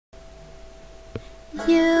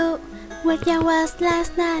You, what you was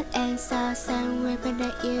last night and saw somewhere but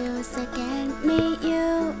that you second me.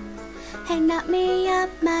 You had knocked me up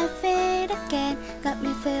my feet again, got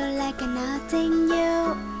me feel like I'm nothing.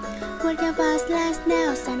 You, what you was last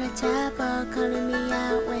now, son of trouble, calling me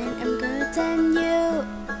out when I'm good and you,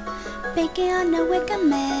 picking on the wicked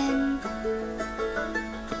man.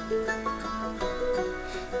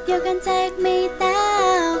 You can take me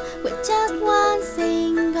down with just one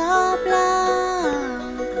single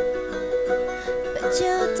blow, but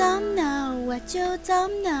you don't know what you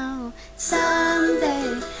don't know.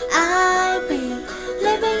 Someday I'll be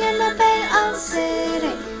living in a big old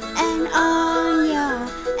city, and all you're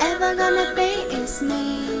ever gonna be is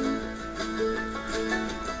me.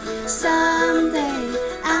 Someday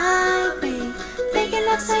I'll be big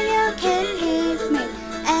enough so you can hit me,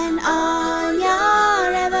 and all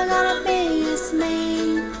you're ever gonna be is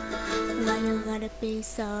me. Why you gotta be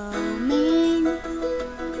so mean?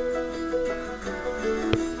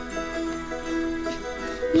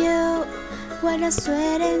 You were the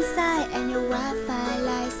sweat inside and your Wi-Fi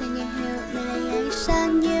lights and your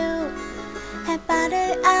humiliation. You have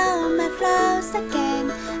bottled out my flaws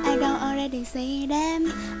again. I don't already see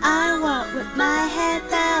them. I walk with my head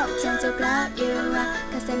out, trying to block you out,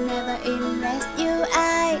 cause I never impressed you.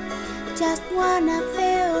 I just wanna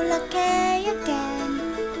feel okay again.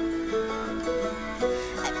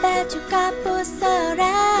 I bet you got pushed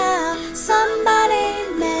around, somebody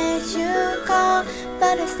made you call,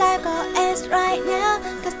 but the cycle ends right now,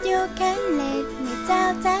 cause you can't lead me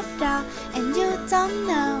down that door, and you don't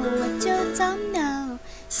know what you don't know.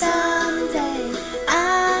 Someday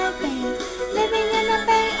I'll be living in a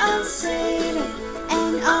big old city,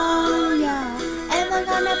 and all you're ever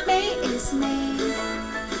gonna be is me.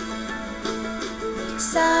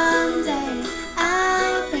 Someday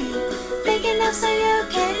I'll be big enough so you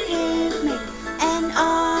can hit me, and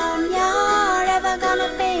all you're ever gonna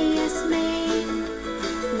be is me.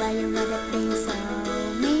 Why you gotta be so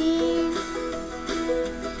mean?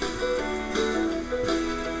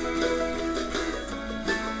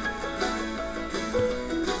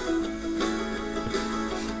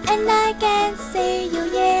 And I can see you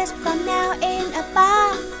years from now in a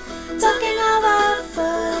bar, talking over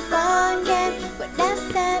football game with that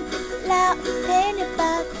same loud penny,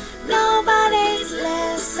 but nobody's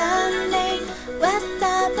listening. We're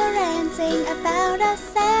stop ranting about the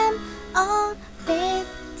same old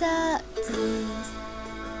bitter things,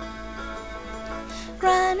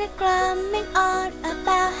 grumbling on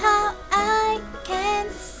about how I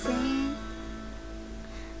can't sing,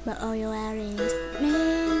 but all you are is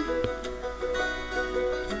mean.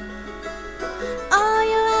 All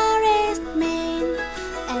you are is mean,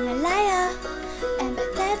 and a liar, and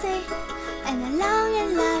pathetic, and a long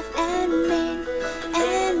in life, and mean,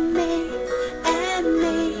 and mean, and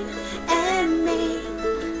mean, and mean.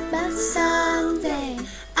 But someday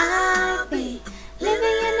I'll be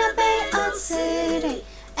living in a big old city,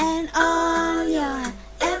 and all you're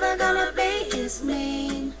ever gonna be is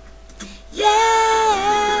mean.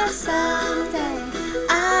 Yeah, someday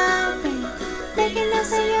I'll be big enough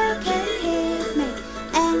so you can hit me,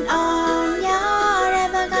 and all you're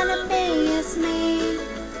ever gonna be is me.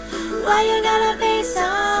 Why you gotta be so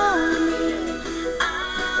mean?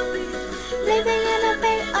 I'll be living in a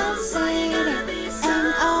big old city,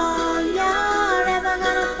 and all you're ever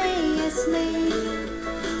gonna be is me.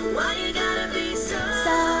 Why you gotta be so mean?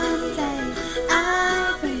 Someday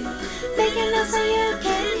I'll be big enough so you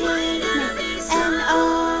can hit me, and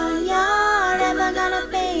all you're ever gonna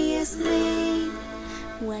be is me.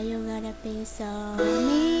 Why you gotta be so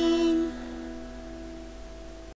mean?